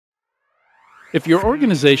If your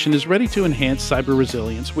organization is ready to enhance cyber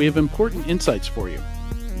resilience, we have important insights for you.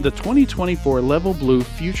 The 2024 Level Blue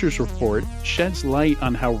Futures Report sheds light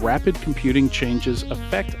on how rapid computing changes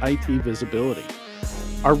affect IT visibility.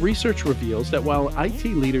 Our research reveals that while IT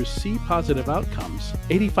leaders see positive outcomes,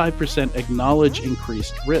 85% acknowledge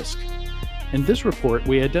increased risk. In this report,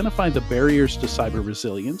 we identify the barriers to cyber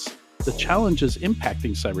resilience, the challenges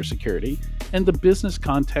impacting cybersecurity, and the business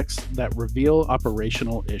contexts that reveal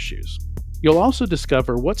operational issues. You'll also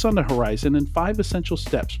discover what's on the horizon and 5 essential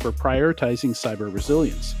steps for prioritizing cyber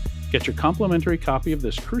resilience. Get your complimentary copy of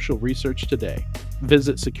this crucial research today.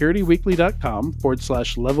 Visit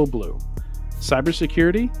securityweekly.com/levelblue.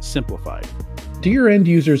 Cybersecurity simplified. Do your end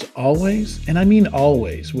users always, and I mean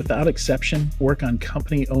always, without exception, work on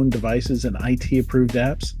company-owned devices and IT-approved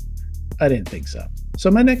apps? I didn't think so. So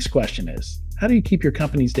my next question is, how do you keep your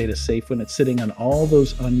company's data safe when it's sitting on all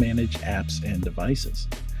those unmanaged apps and devices?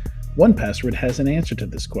 1Password has an answer to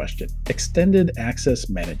this question: Extended Access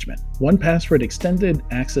Management. 1Password Extended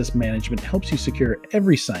Access Management helps you secure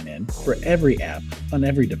every sign-in for every app on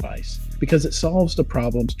every device because it solves the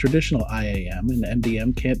problems traditional IAM and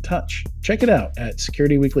MDM can't touch. Check it out at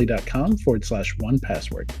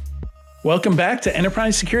securityweekly.com/1password. Welcome back to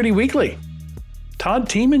Enterprise Security Weekly. Todd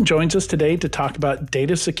Thiemann joins us today to talk about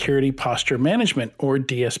Data Security Posture Management, or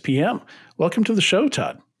DSPM. Welcome to the show,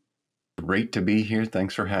 Todd. Great to be here.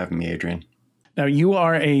 Thanks for having me, Adrian. Now, you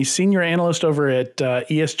are a senior analyst over at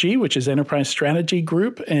ESG, which is Enterprise Strategy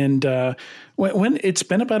Group. And when it's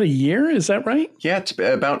been about a year, is that right? Yeah, it's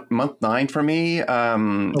about month 9 for me. Okay.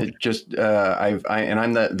 I'm the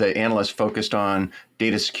analyst focused on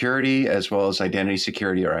data security as well as identity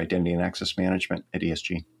security, or identity and access management at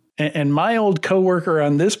ESG. And my old coworker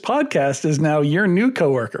on this podcast is now your new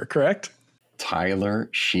coworker, correct? Tyler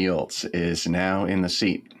Shields is now in the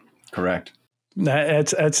seat. Correct.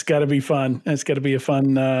 That's got to be fun. That's got to be a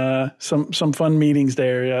fun some fun meetings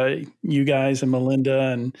there. You guys and Melinda,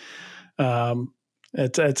 and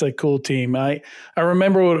it's a cool team. I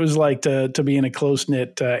remember what it was like to be in a close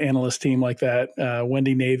knit analyst team like that.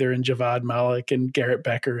 Wendy Nather and Javad Malik and Garrett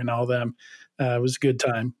Becker and all them. It was a good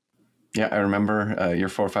time. Yeah, I remember your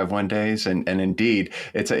 451 days, and indeed,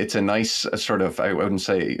 it's a nice sort of, I wouldn't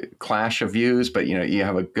say clash of views, but you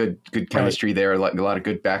have a good chemistry right there, like a lot of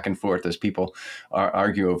good back and forth as people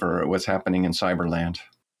argue over what's happening in cyberland.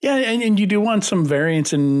 Yeah, and you do want some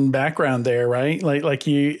variance in background there, right? Like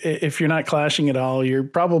if you're not clashing at all, you're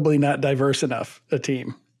probably not diverse enough a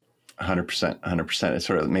team. 100%. It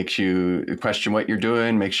sort of makes you question what you're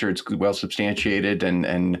doing, make sure it's well substantiated,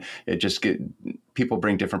 and it just people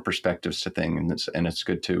bring different perspectives to things, and it's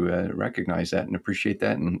good to recognize that and appreciate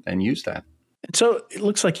that and use that. So it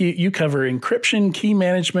looks like you cover encryption, key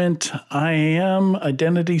management, IAM,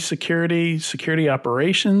 identity security, security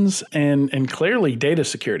operations, and clearly data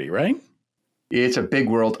security, right? It's a big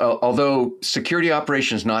world, although security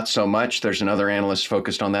operations, not so much. There's another analyst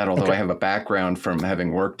focused on that, although okay. I have a background from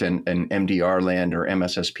having worked in MDR land or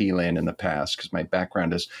MSSP land in the past, because my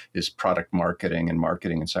background is product marketing and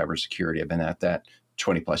cybersecurity. I've been at that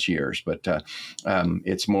 20 plus years, but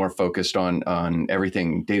it's more focused on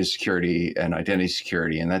everything data security and identity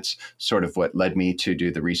security. And that's sort of what led me to do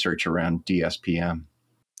the research around DSPM.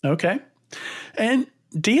 Okay. And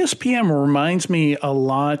DSPM reminds me a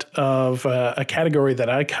lot of a category that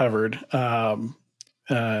I covered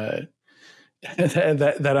that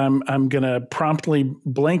I'm going to promptly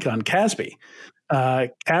blank on, CASB.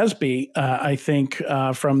 CASB, I think,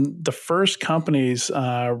 from the first companies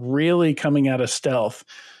really coming out of stealth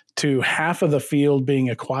to half of the field being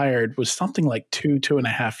acquired was something like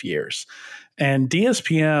 2.5 years. And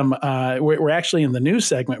DSPM, we're actually in the news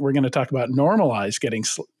segment. We're going to talk about Normalize getting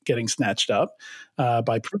snatched up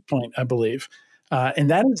by Proofpoint, I believe. And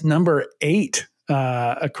that is number 8,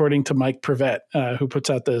 according to Mike Prevet, who puts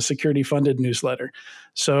out the security funded newsletter.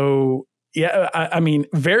 So, yeah, I mean,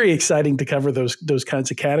 very exciting to cover those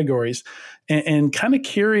kinds of categories, and kind of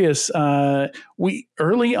curious.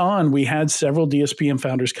 Early on, we had several DSPM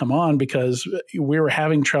founders come on because we were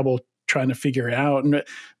having trouble trying to figure it out. And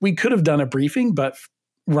we could have done a briefing, but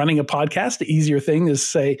running a podcast, the easier thing is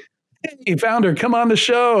say, hey, founder, come on the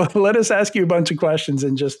show. Let us ask you a bunch of questions,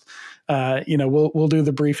 and just, we'll do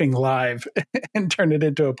the briefing live and turn it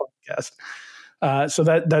into a podcast. So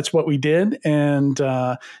that's what we did. And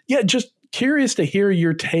just curious to hear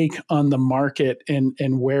your take on the market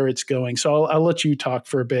and where it's going. So I'll let you talk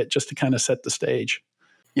for a bit just to kind of set the stage.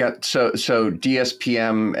 Yeah, so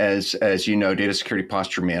DSPM, as you know, data security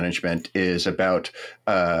posture management, is about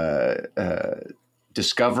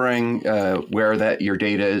discovering where that your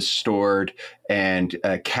data is stored and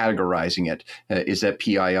categorizing it. Is that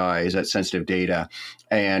PII? Is that sensitive data?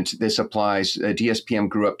 And this applies, DSPM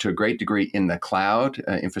grew up to a great degree in the cloud,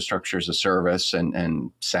 infrastructure as a service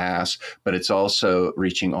and SaaS, but it's also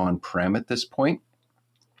reaching on-prem at this point.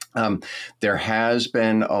 There has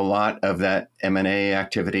been a lot of that M&A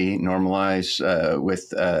activity normalized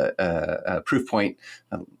with Proofpoint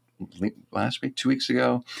last week, 2 weeks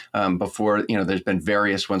ago. Before, there's been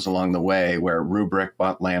various ones along the way where Rubrik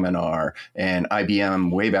bought Laminar, and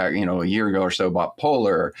IBM way back, a year ago or so bought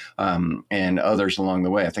Polar, and others along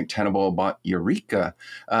the way. I think Tenable bought Eureka.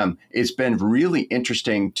 It's been really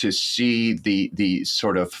interesting to see the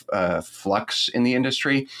sort of flux in the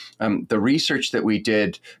industry. The research that we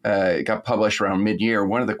did got published around mid-year.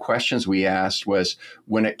 One of the questions we asked was,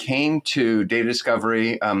 when it came to data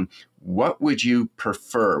discovery, what would you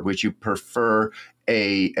prefer? Would you prefer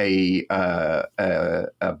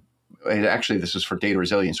actually, this is for data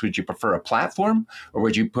resilience. Would you prefer a platform, or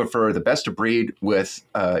would you prefer the best of breed with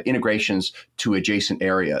integrations to adjacent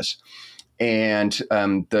areas? And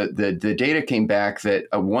the data came back that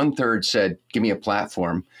 1/3 said, give me a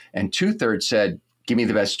platform, and 2/3 said, give me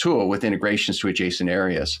the best tool with integrations to adjacent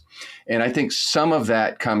areas. And I think some of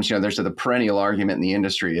that comes, there's the perennial argument in the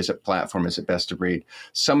industry, is it platform, is it best of breed?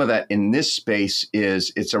 Some of that in this space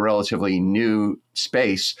is it's a relatively new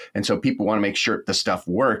space. And so people want to make sure the stuff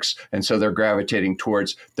works. And so they're gravitating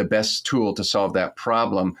towards the best tool to solve that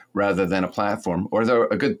problem rather than a platform. Or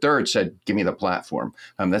a good third said, give me the platform.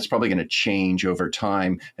 That's probably going to change over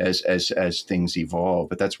time as things evolve.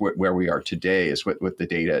 But that's where we are today, is what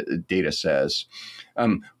the data says.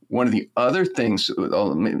 One of the other things,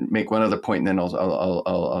 I'll make one other point, and then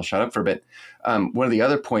I'll shut up for a bit. One of the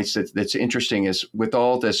other points that's interesting is, with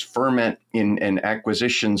all this ferment in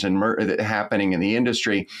acquisitions and happening in the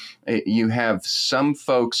industry, you have some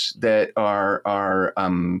folks that are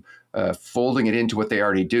folding it into what they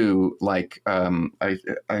already do. Like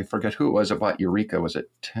I forget who it was about Eureka. Was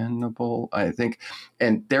it Tenable? I think,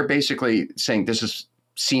 and they're basically saying this is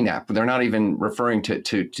CNAP. They're not even referring to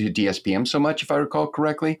DSPM so much, if I recall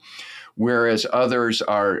correctly, whereas others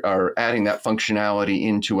are adding that functionality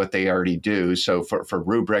into what they already do. So for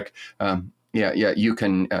Rubrik, you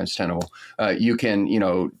can Tenable. You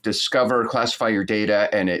can discover, classify your data,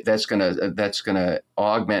 and that's gonna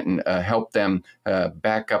augment and help them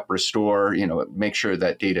back up, restore. Make sure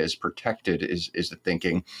that data is protected is the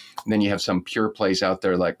thinking. And then you have some pure plays out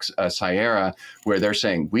there like Cyera, where they're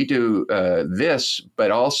saying we do this,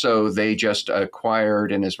 but also they just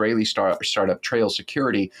acquired an Israeli startup,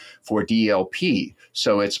 Trail-Security, for DLP.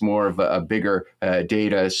 So it's more of a bigger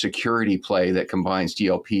data security play that combines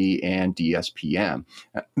DLP and DSPM.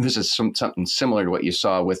 This is something similar to what you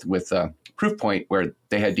saw with Proofpoint, where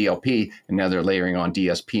they had DLP and now they're layering on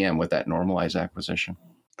DSPM with that normalized acquisition.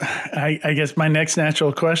 I guess my next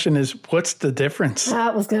natural question is, what's the difference?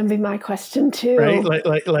 That was going to be my question too. Right?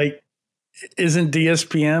 Like, isn't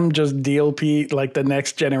DSPM just DLP, like the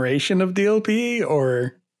next generation of DLP,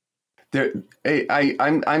 or?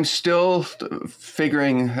 I'm still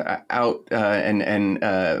figuring out, and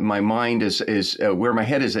my mind is where my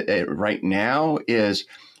head is right now is,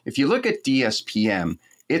 if you look at DSPM,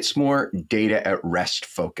 it's more data at rest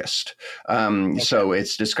focused. Okay. So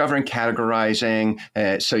it's discovering, categorizing,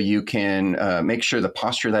 so you can make sure the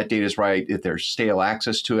posture of that data is right. If there's stale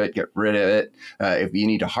access to it, get rid of it. If you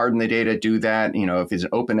need to harden the data, do that. If it's an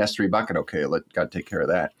open S3 bucket, okay, got to take care of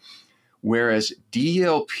that. Whereas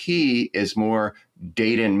DLP is more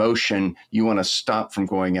data in motion. You want to stop from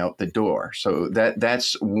going out the door. So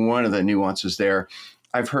that's one of the nuances there.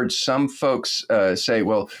 I've heard some folks say,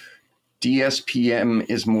 well, DSPM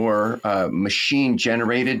is more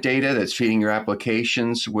machine-generated data that's feeding your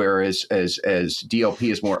applications, whereas as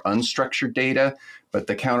DLP is more unstructured data. But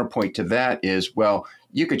the counterpoint to that is, well,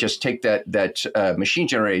 you could just take that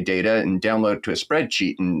machine-generated data and download it to a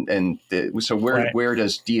spreadsheet, so where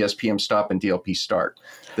does DSPM stop and DLP start?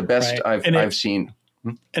 The best I've seen,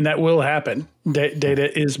 and that will happen.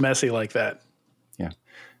 Data is messy like that. Yeah,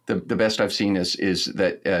 the best I've seen is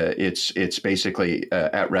that it's basically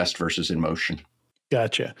at rest versus in motion.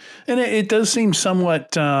 Gotcha. And it does seem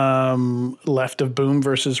somewhat left of boom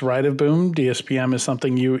versus right of boom. DSPM is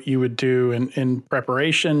something you would do in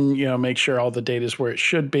preparation, make sure all the data is where it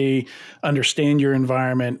should be, understand your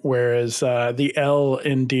environment, whereas the L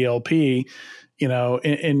in DLP,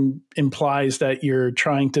 implies that you're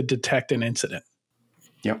trying to detect an incident.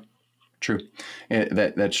 Yep, true.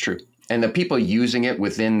 That's true. And the people using it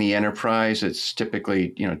within the enterprise, it's typically,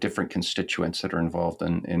 different constituents that are involved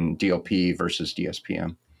in DLP versus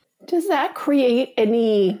DSPM. Does that create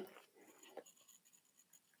any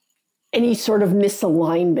any sort of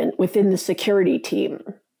misalignment within the security team.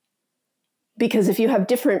 Because if you have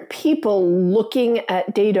different people looking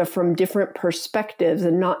at data from different perspectives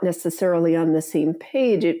and not necessarily on the same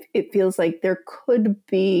page, it feels like there could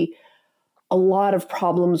be a lot of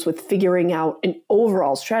problems with figuring out an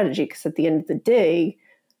overall strategy, because at the end of the day,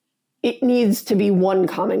 it needs to be one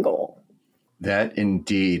common goal. That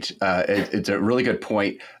indeed. It's a really good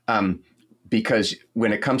point. Because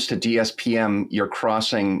when it comes to DSPM, you're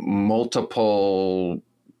crossing multiple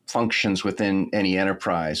functions within any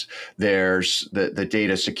enterprise. There's the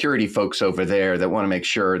data security folks over there that want to make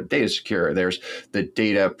sure data is secure. There's the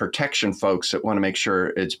data protection folks that want to make sure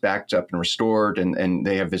it's backed up and restored and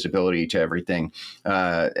they have visibility to everything.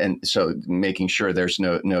 And so making sure there's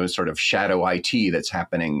no sort of shadow IT that's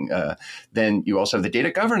happening. Then you also have the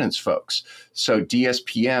data governance folks. So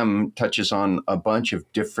DSPM touches on a bunch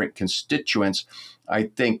of different constituents. I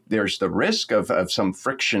think there's the risk of some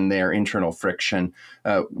friction there, internal friction.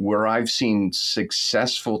 Where I've seen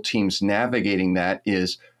successful teams navigating that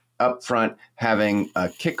is upfront having a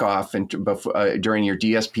kickoff during your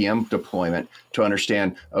DSPM deployment to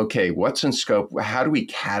understand, okay, what's in scope? How do we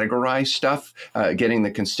categorize stuff? Getting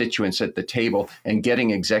the constituents at the table and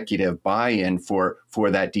getting executive buy-in for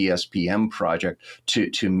that DSPM project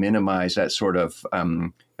to minimize that sort of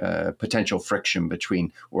potential friction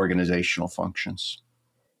between organizational functions.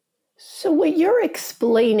 So what you're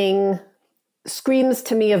explaining screams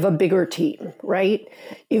to me of a bigger team, right?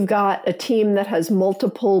 You've got a team that has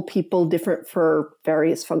multiple people different for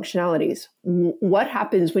various functionalities. What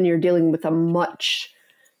happens when you're dealing with a much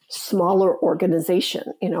smaller organization?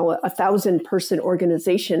 You know, 1,000-person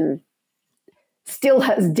organization still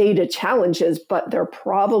has data challenges, but they're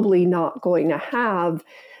probably not going to have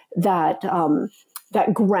that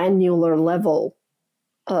granular level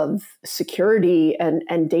of security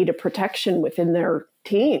and data protection within their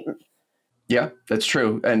team. Yeah, that's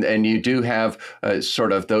true. And you do have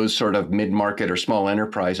sort of those sort of mid-market or small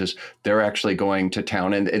enterprises, they're actually going to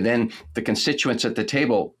town. And then the constituents at the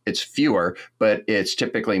table, it's fewer, but it's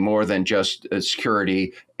typically more than just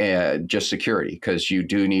security, because you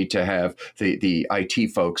do need to have the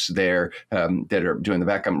IT folks there that are doing the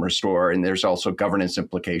backup and restore. And there's also governance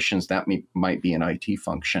implications. That might be an IT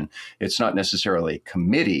function. It's not necessarily a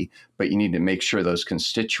committee, but you need to make sure those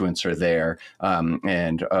constituents are there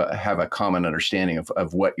and have a common understanding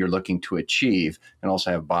of what you're looking to achieve, and also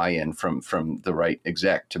have buy-in from the right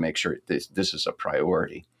exec to make sure this is a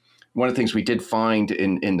priority. One of the things we did find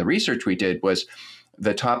in the research we did was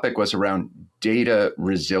the topic was around data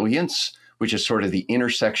resilience, which is sort of the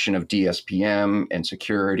intersection of DSPM and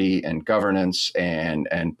security and governance and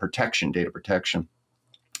protection, data protection.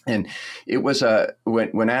 And it was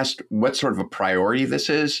when asked what sort of a priority this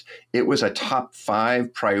is, it was a top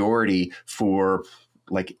 5 priority for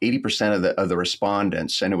like 80% of the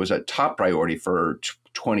respondents, and it was a top priority for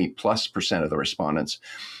 20+% of the respondents.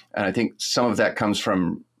 And I think some of that comes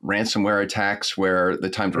from ransomware attacks where the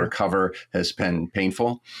time to recover has been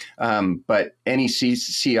painful. But any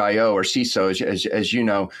CIO or CISO, as you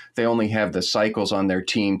know, they only have the cycles on their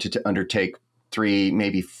team to undertake 3,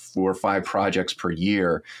 maybe 4 or 5 projects per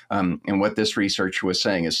year. And what this research was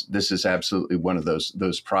saying is this is absolutely one of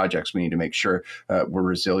those projects. We need to make sure we're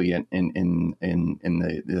resilient in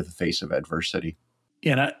the face of adversity.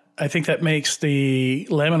 Yeah, and I think that makes the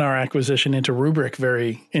Laminar acquisition into Rubrik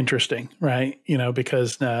very interesting, right? You know,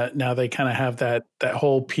 because now they kind of have that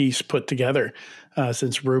whole piece put together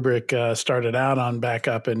since Rubrik started out on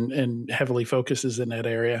backup and heavily focuses in that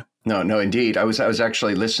area. No, indeed. I was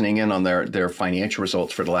actually listening in on their financial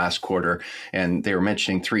results for the last quarter, and they were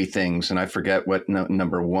mentioning 3 things, and I forget what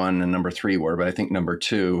number 1 and number 3 were, but I think number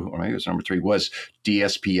 2, or maybe it was number 3, was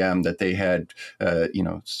DSPM, that they had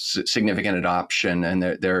significant adoption, and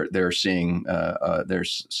they're seeing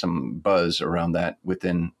there's some buzz around that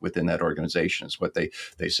within that organization, is what they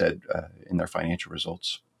said in their financial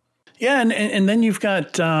results. Yeah, and then you've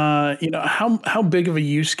got how big of a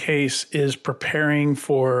use case is preparing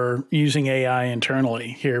for using AI internally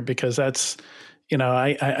here, because that's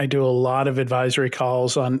I do a lot of advisory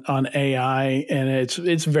calls on AI, and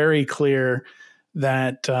it's very clear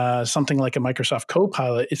that something like a Microsoft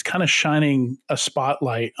Copilot is kind of shining a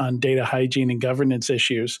spotlight on data hygiene and governance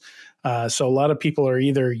issues. So a lot of people are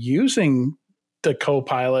either using the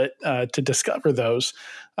Copilot to discover those,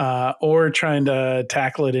 or trying to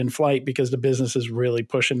tackle it in flight because the business is really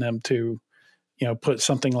pushing them to, put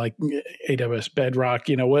something like AWS Bedrock,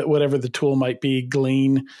 whatever the tool might be,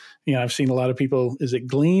 Glean. I've seen a lot of people, is it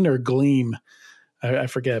Glean or Gleam? I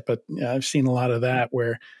forget, but I've seen a lot of that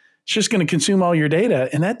where it's just going to consume all your data,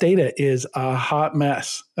 and that data is a hot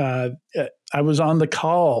mess. I was on the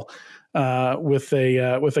call with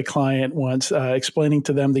a client once, explaining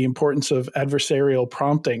to them the importance of adversarial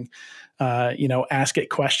prompting. Ask it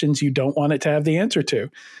questions you don't want it to have the answer to.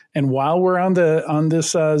 And while we're on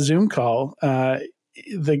this Zoom call,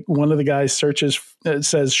 one of the guys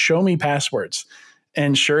says, "Show me passwords."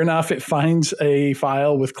 And sure enough, it finds a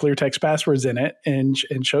file with clear text passwords in it and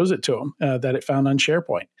shows it to him that it found on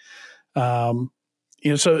SharePoint. So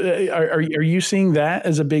are you seeing that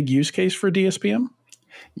as a big use case for DSPM?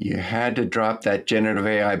 You had to drop that generative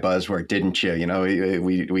AI buzzword, didn't you?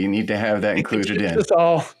 We need to have that included in. It's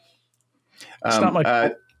all. It's not my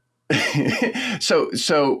fault.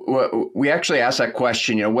 So we actually asked that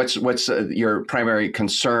question. What's your primary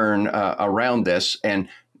concern around this? And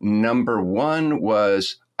number one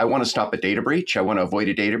was, I want to stop a data breach. I want to avoid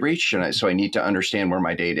a data breach, so I need to understand where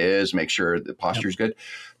my data is, make sure the posture is good.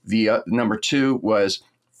 The number two was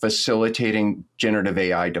facilitating generative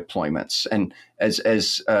AI deployments. And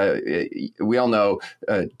as we all know,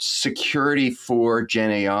 security for Gen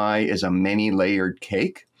AI is a many-layered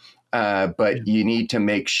cake. But you need to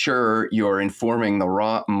make sure you're informing the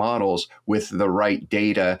raw models with the right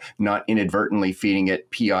data, not inadvertently feeding it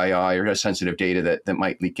PII or sensitive data that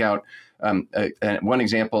might leak out. And one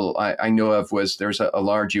example I know of was there's a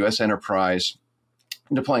large U.S. enterprise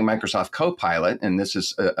deploying Microsoft Copilot, and this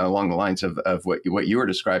is along the lines of what you were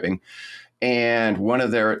describing. And one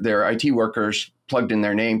of their IT workers plugged in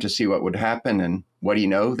their name to see what would happen, and what do you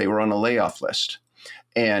know? They were on a layoff list.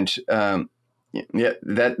 And yeah,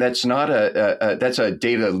 that's not that's a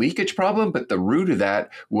data leakage problem, but the root of that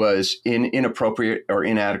was inappropriate or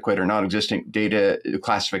inadequate or non-existent data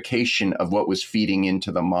classification of what was feeding into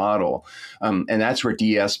the model, and that's where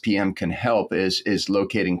DSPM can help is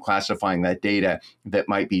locating, classifying that data that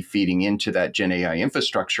might be feeding into that Gen AI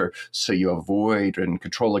infrastructure, so you avoid and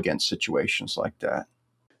control against situations like that.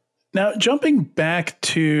 Now, jumping back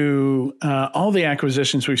to all the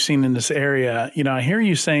acquisitions we've seen in this area, I hear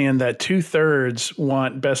you saying that 2/3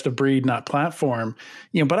 want best of breed, not platform.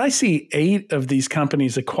 But I see 8 of these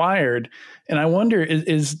companies acquired, and I wonder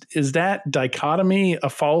is that dichotomy a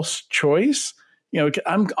false choice?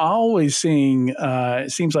 I'm always seeing.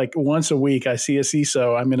 It seems like once a week I see a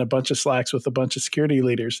CISO. I'm in a bunch of Slacks with a bunch of security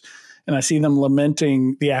leaders, and I see them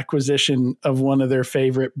lamenting the acquisition of one of their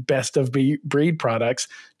favorite best of breed products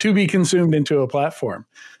to be consumed into a platform.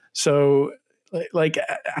 So, like,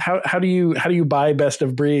 how do you buy best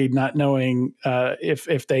of breed, not knowing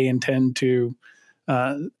if they intend to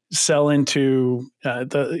sell into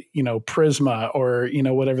the Prisma or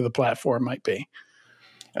whatever the platform might be?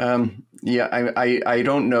 Yeah, I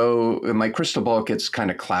don't know. My crystal ball gets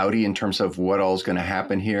kind of cloudy in terms of what all is going to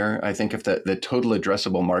happen here. I think if the total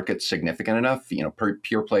addressable market's significant enough,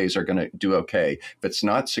 pure plays are going to do okay. If it's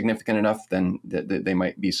not significant enough, then they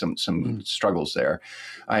might be some struggles there.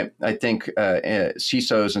 I think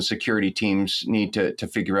CISOs and security teams need to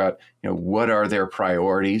figure out what are their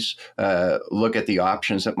priorities, look at the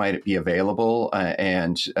options that might be available,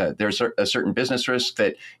 and there's a certain business risk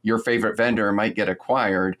that your favorite vendor might get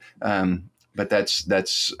acquired, but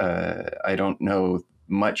that's I don't know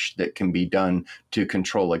much that can be done to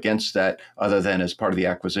control against that, other than as part of the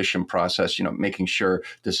acquisition process, making sure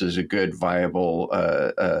this is a good, viable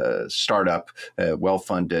startup,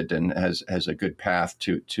 well-funded, and has a good path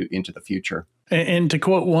to into the future. And to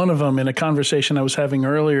quote one of them in a conversation I was having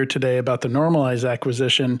earlier today about the Normalize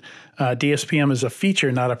acquisition, DSPM is a feature,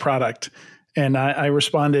 not a product. And I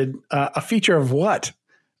responded, a feature of what?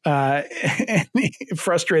 And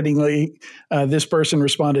frustratingly, this person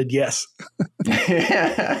responded, yes.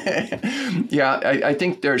 Yeah, I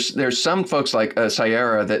think there's some folks like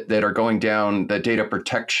Sierra that are going down the data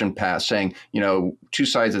protection path, saying, two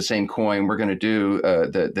sides of the same coin. We're going to do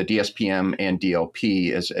the DSPM and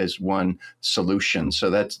DLP as one solution. So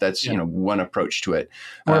that's one approach to it.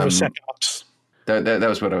 More of a SecOps. That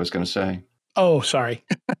was what I was going to say. Oh, sorry.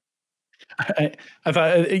 I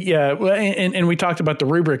thought, yeah. Well, and we talked about the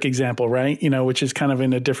rubric example, right? Which is kind of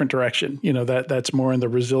in a different direction. That's more in the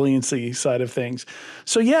resiliency side of things.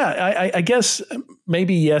 So yeah, I guess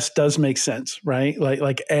maybe yes does make sense, right?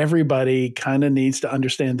 Like everybody kind of needs to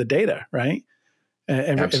understand the data, right?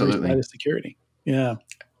 Absolutely. Every side of security. Yeah.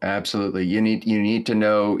 Absolutely. You need to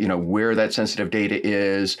know, where that sensitive data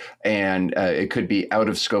is, and it could be out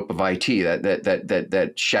of scope of IT,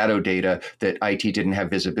 that shadow data that IT didn't have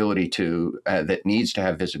visibility to, that needs to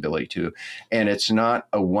have visibility to. And it's not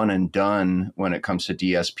a one and done when it comes to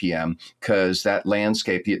DSPM, because that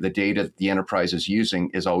landscape, the data that the enterprise is using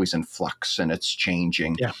is always in flux and it's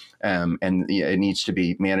changing. Yeah. And it needs to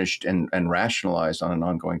be managed and rationalized on an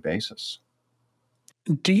ongoing basis.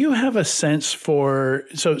 Do you have a sense for,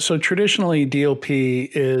 so traditionally DLP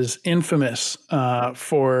is infamous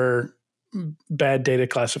for bad data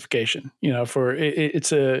classification, for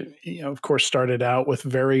it's of course started out with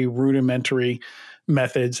very rudimentary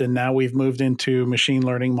methods, and now we've moved into machine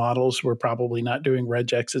learning models. We're probably not doing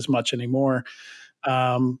regex as much anymore.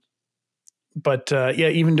 Um, but yeah,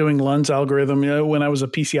 even doing Lund's algorithm, when I was a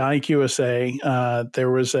PCI QSA,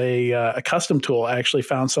 there was a custom tool. I actually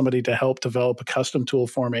found somebody to help develop a custom tool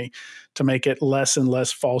for me to make it less and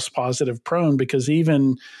less false positive prone, because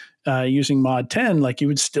even using mod 10, like you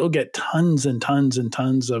would still get tons and tons and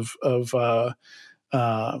tons of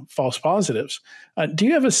false positives. Do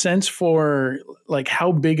you have a sense for like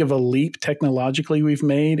how big of a leap technologically we've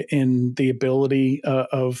made in the ability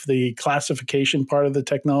of the classification part of the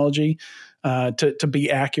technology to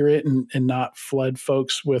be accurate and not flood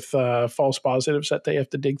folks with false positives that they have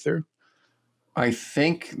to dig through? I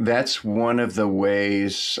think that's one of the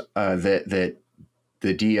ways that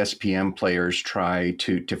the DSPM players try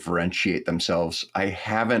to differentiate themselves. I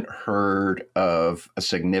haven't heard of a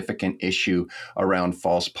significant issue around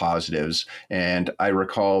false positives. And I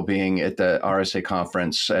recall being at the RSA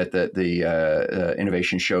conference at the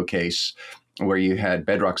Innovation Showcase, where you had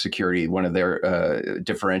Bedrock Security. One of their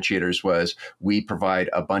differentiators was we provide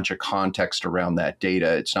a bunch of context around that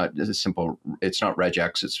data. It's not a simple, it's not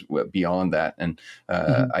regex, it's beyond that. And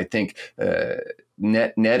I think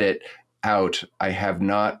net it out, I have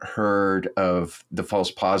not heard of the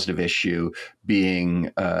false positive issue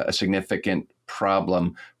being a significant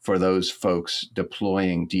problem for those folks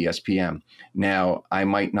deploying DSPM. Now, I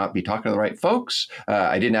might not be talking to the right folks.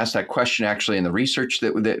 I didn't ask that question actually in the research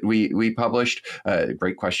that we published.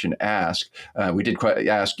 Great question to ask. We did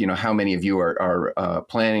ask, how many of you are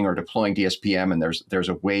planning or deploying DSPM, and there's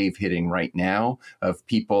a wave hitting right now of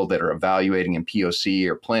people that are evaluating in POC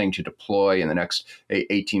or planning to deploy in the next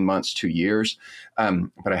 18 months, 2 years.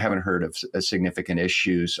 But I haven't heard of significant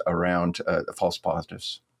issues around the false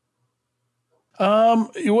positives.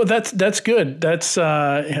 Well, that's good. That's,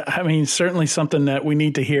 certainly something that we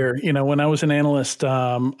need to hear. When I was an analyst,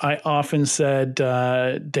 I often said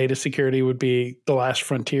data security would be the last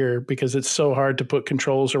frontier because it's so hard to put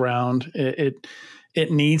controls around. It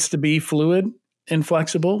needs to be fluid and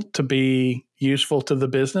flexible to be useful to the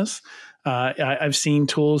business. I've seen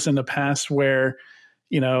tools in the past where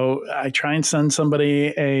I try and send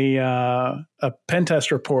somebody a pen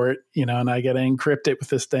test report, and I got to encrypt it with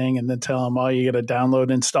this thing and then tell them, oh, you got to download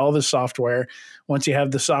and install the software. Once you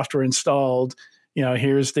have the software installed,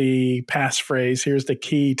 here's the passphrase, here's the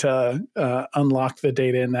key to unlock the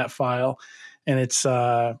data in that file. And it's,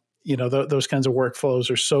 those kinds of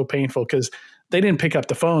workflows are so painful because they didn't pick up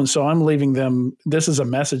the phone. So I'm leaving them, this is a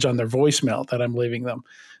message on their voicemail that I'm leaving them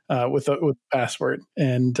with the password.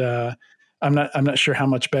 And, I'm not sure how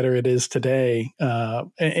much better it is today,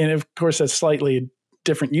 and of course that's slightly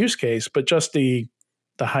different use case. But just the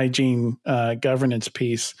hygiene governance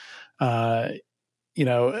piece, I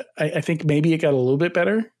think maybe it got a little bit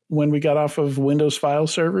better when we got off of Windows file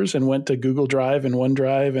servers and went to Google Drive and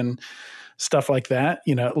OneDrive and stuff like that.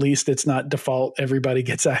 At least it's not default; everybody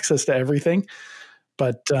gets access to everything.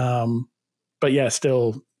 But yeah,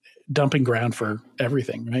 still dumping ground for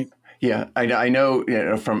everything, right? Yeah, I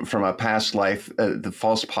know, from a past life, the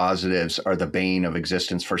false positives are the bane of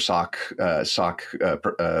existence for SOC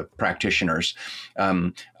practitioners.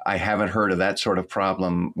 I haven't heard of that sort of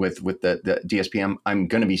problem with the DSPM. I'm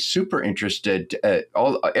going to be super interested.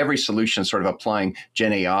 Every solution sort of applying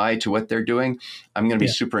Gen AI to what they're doing. I'm going to be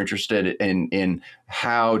super interested in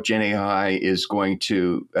how Gen AI is going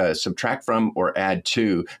to subtract from or add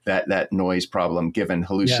to that noise problem, given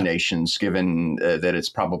hallucinations, given that it's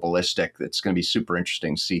probabilistic. It's going to be super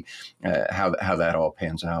interesting to see how that all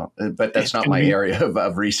pans out. But that's not my area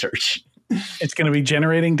of research. It's going to be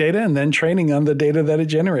generating data and then training on the data that it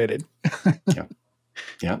generated.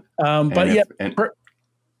 Yeah.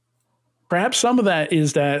 Perhaps some of that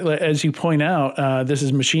is that, as you point out, this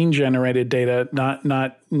is machine generated data,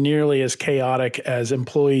 not nearly as chaotic as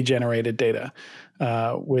employee generated data,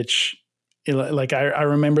 which, like I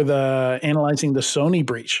remember analyzing the Sony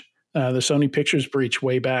breach, the Sony Pictures breach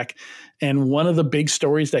way back, and one of the big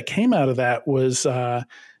stories that came out of that was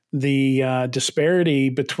the disparity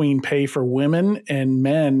between pay for women and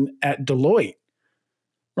men at Deloitte.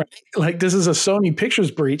 Right? Like, this is a Sony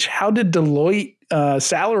Pictures breach. How did Deloitte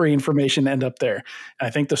salary information end up there? I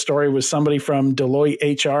think the story was somebody from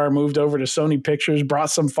Deloitte HR moved over to Sony Pictures, brought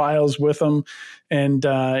some files with them, and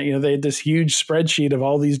they had this huge spreadsheet of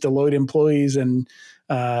all these Deloitte employees and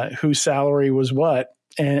whose salary was what,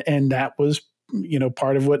 and that was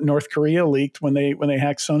part of what North Korea leaked when they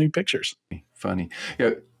hacked Sony Pictures. Funny.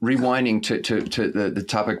 Yeah, rewinding to the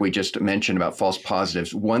topic we just mentioned about false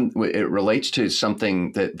positives. One, it relates to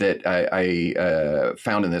something that I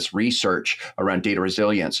found in this research around data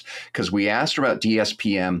resilience, because we asked about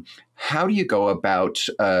DSPM. How do you go about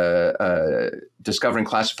discovering,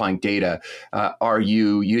 classifying data? Are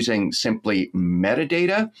you using simply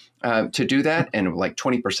metadata to do that? And like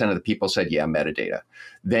 20% of the people said, yeah, metadata.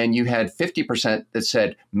 Then you had 50% that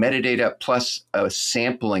said metadata plus a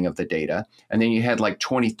sampling of the data. And then you had like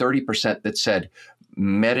 20, 30% that said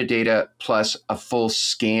metadata plus a full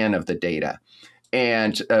scan of the data.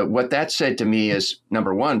 And what that said to me is,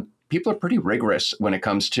 number one, people are pretty rigorous when it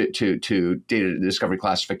comes to data discovery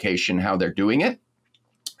classification, how they're doing it.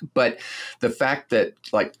 But the fact that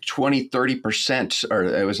like 20, 30%, or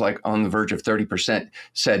it was like on the verge of 30%,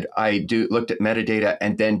 said looked at metadata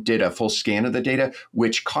and then did a full scan of the data,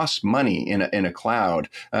 which costs money in a cloud.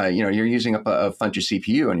 You're using up a bunch of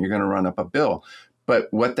CPU and you're going to run up a bill. But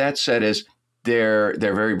what that said is they're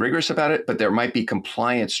very rigorous about it, but there might be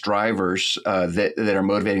compliance drivers that are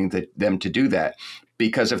motivating them to do that.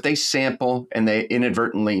 Because if they sample and they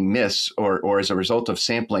inadvertently miss, or as a result of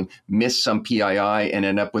sampling, miss some PII and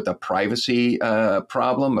end up with a privacy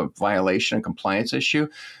problem, a violation, a compliance issue,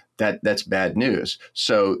 that's bad news.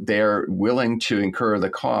 So they're willing to incur the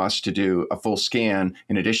cost to do a full scan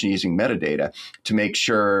in addition to using metadata to make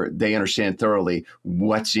sure they understand thoroughly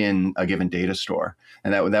what's in a given data store.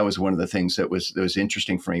 And that was one of the things that was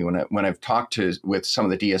interesting for me when I've talked with some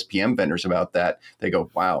of the DSPM vendors about that. They go,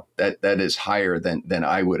 "Wow, that is higher than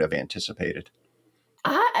I would have anticipated."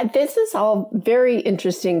 This is all very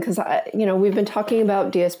interesting because we've been talking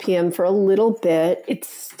about DSPM for a little bit. It's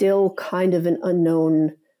still kind of an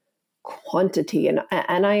unknown quantity, and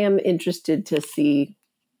I am interested to see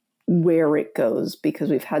where it goes because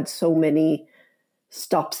we've had so many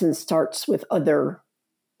stops and starts with other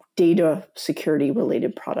data security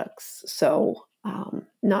related products. So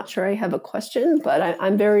not sure I have a question, but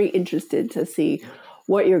I'm very interested to see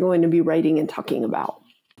what you're going to be writing and talking about.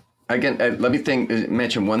 Again, let me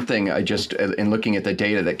mention one thing. I just, in looking at the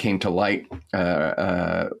data that came to light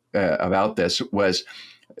about this, was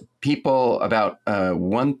people, about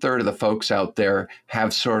 1/3 of the folks out there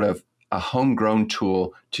have sort of a homegrown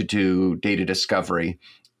tool to do data discovery,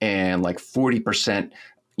 and like 40%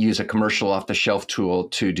 use a commercial off-the-shelf tool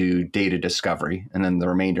to do data discovery, and then the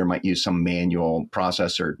remainder might use some manual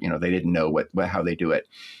process, or they didn't know how they do it.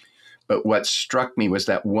 But what struck me was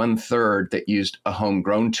that 1/3 that used a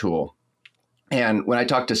homegrown tool. And when I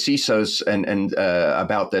talked to CISOs and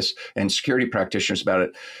about this, and security practitioners about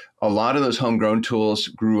it, a lot of those homegrown tools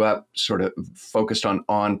grew up sort of focused on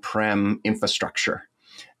on-prem infrastructure.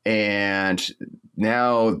 And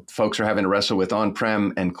now folks are having to wrestle with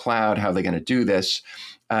on-prem and cloud. How are they going to do this?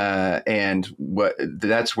 And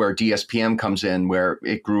that's where DSPM comes in, where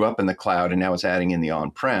it grew up in the cloud and now it's adding in the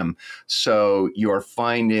on-prem. So you're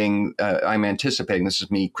finding, I'm anticipating, this is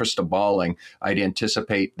me crystal balling, I'd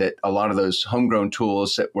anticipate that a lot of those homegrown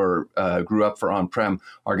tools that grew up for on-prem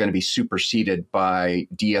are going to be superseded by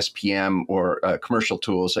DSPM or commercial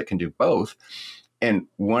tools that can do both. And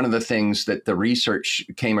one of the things that the research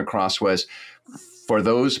came across was, for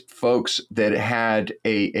those folks that had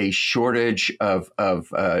a shortage of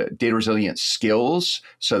data resilient skills,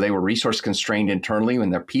 so they were resource constrained internally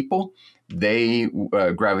in their people, they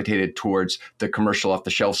gravitated towards the commercial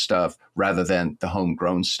off-the-shelf stuff rather than the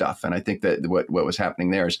homegrown stuff. And I think that what was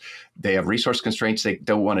happening there is they have resource constraints. They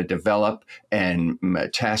don't want to develop and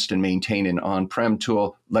test and maintain an on-prem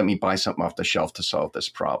tool. Let me buy something off the shelf to solve this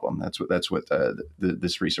problem. That's what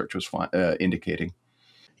this research was indicating.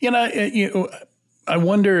 I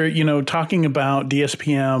wonder, talking about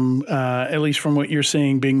DSPM, at least from what you're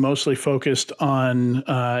seeing, being mostly focused on,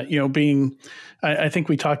 I think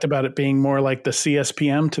we talked about it being more like the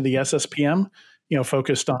CSPM to the SSPM,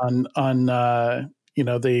 focused on the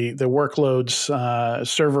workloads,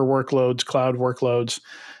 server workloads, cloud workloads,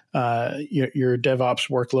 your DevOps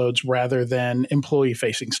workloads, rather than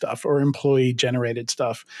employee-facing stuff or employee-generated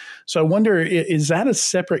stuff. So I wonder, is that a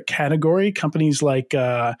separate category? Companies like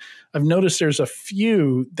I've noticed there's a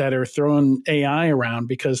few that are throwing AI around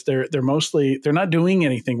because they're not doing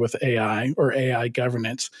anything with AI or AI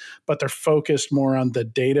governance, but they're focused more on the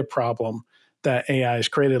data problem that AI has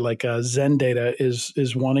created. Like Zendata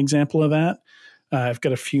is one example of that. I've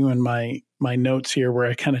got a few in my notes here where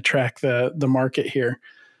I kind of track the market here.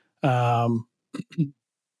 I'm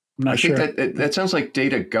not sure. I think that sounds like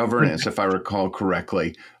data governance, if I recall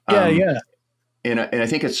correctly. Yeah. And I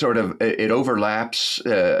think it's sort of, it overlaps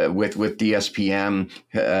with DSPM,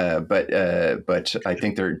 but I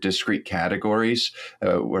think they're discrete categories,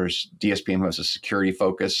 whereas DSPM has a security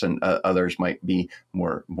focus and others might be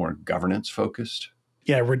more governance focused.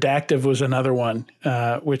 Yeah, Redactive was another one,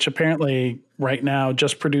 which apparently right now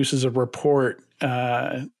just produces a report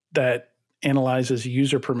that analyzes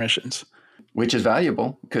user permissions. Which is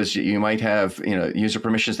valuable because you might have, user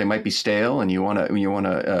permissions, they might be stale and you want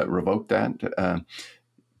to revoke that.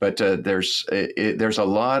 But there's a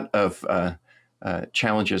lot of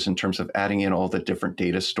challenges in terms of adding in all the different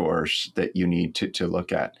data stores that you need to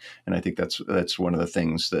look at. And I think that's one of the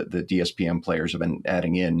things that the DSPM players have been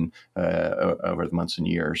adding in over the months and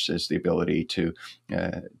years, is the ability to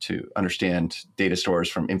understand data stores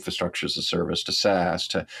from infrastructure as a service to SaaS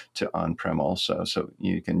to on-prem also. So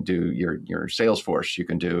you can do your Salesforce, you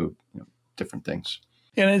can do different things.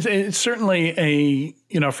 And it's certainly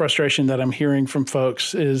a frustration that I'm hearing from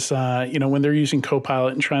folks is when they're using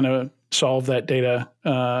Copilot and trying to solve that data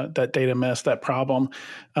mess, that problem.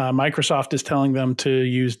 Microsoft is telling them to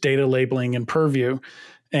use data labeling in Purview,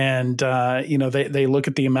 and they look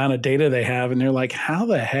at the amount of data they have, and they're like, "How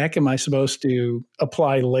the heck am I supposed to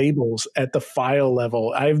apply labels at the file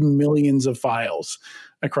level? I have millions of files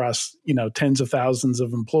across tens of thousands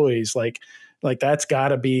of employees. Like that's got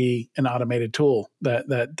to be an automated tool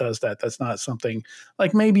that does that. That's not something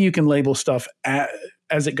like maybe you can label stuff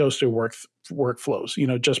as it goes through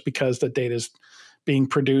workflows. Just because the data is being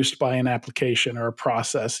produced by an application or a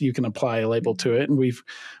process, you can apply a label to it. And we've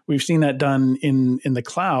seen that done in the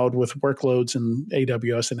cloud with workloads in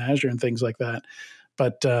AWS and Azure and things like that.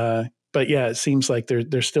 But yeah, it seems like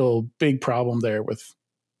there's still a big problem there with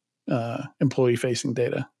employee facing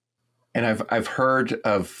data. And I've heard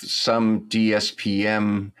of some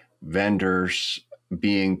DSPM vendors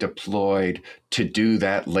being deployed to do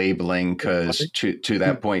that labeling because to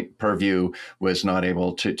that point, Purview was not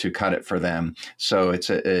able to cut it for them. So it's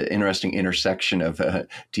an interesting intersection of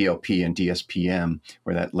DLP and DSPM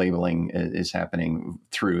where that labeling is happening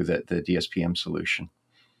through the DSPM solution.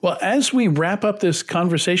 Well, as we wrap up this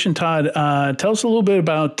conversation, Todd, tell us a little bit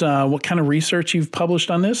about what kind of research you've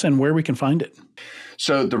published on this and where we can find it.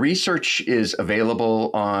 So the research is available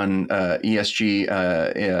on ESG,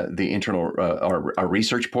 the internal our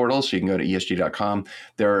research portal. So you can go to ESG.com.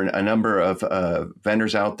 There are a number of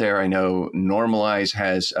vendors out there. I know Normalize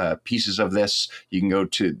has pieces of this. You can go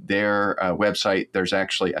to their website. There's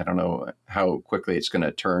actually, I don't know how quickly it's going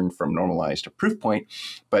to turn from Normalize to Proofpoint,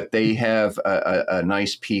 but they have a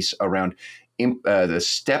nice piece around the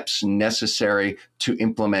steps necessary to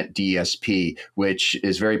implement DSP, which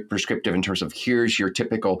is very prescriptive in terms of here's your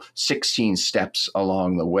typical 16 steps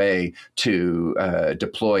along the way to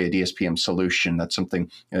deploy a DSPM solution. That's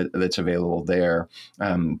something that's available there.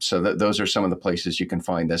 So those are some of the places you can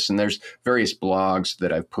find this. And there's various blogs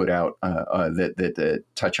that I've put out that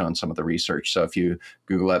touch on some of the research. So if you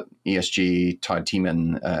Google up ESG, Todd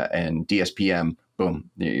Thiemann, and DSPM,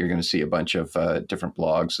 boom, you're going to see a bunch of different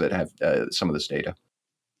blogs that have some of this data.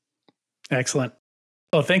 Excellent.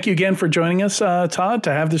 Well, thank you again for joining us, Todd,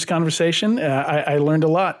 to have this conversation. I learned a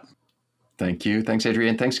lot. Thank you. Thanks,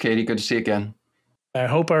 Adrian. Thanks, Katie. Good to see you again. I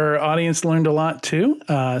hope our audience learned a lot too.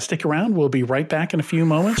 Stick around. We'll be right back in a few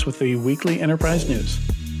moments with the weekly enterprise news.